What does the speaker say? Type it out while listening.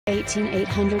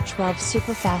18812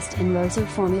 Superfast in Rosa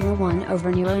Formula 1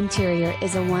 over Nero interior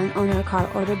is a one-owner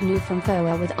car ordered new from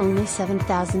FOA with only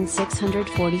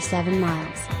 7,647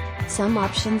 miles. Some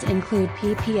options include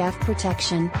PPF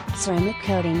protection, ceramic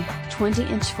coating,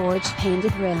 20-inch forged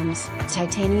painted rims,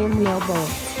 titanium wheel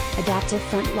bolts, adaptive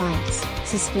front lights,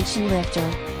 suspension lifter,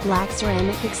 black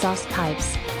ceramic exhaust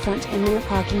pipes, front and rear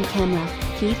parking camera,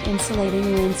 heat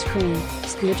insulating windscreen,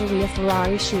 Scuderia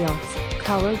Ferrari shields,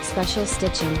 colored special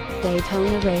stitching,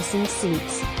 Daytona racing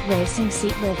seats, racing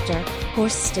seat lifter,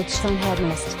 horse stitched front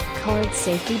headrest, colored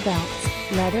safety belts,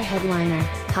 leather headliner,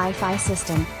 hi-fi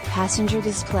system, passenger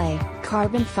display,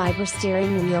 carbon fiber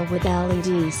steering wheel with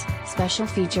LEDs, special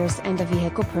features and a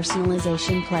vehicle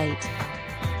personalization plate.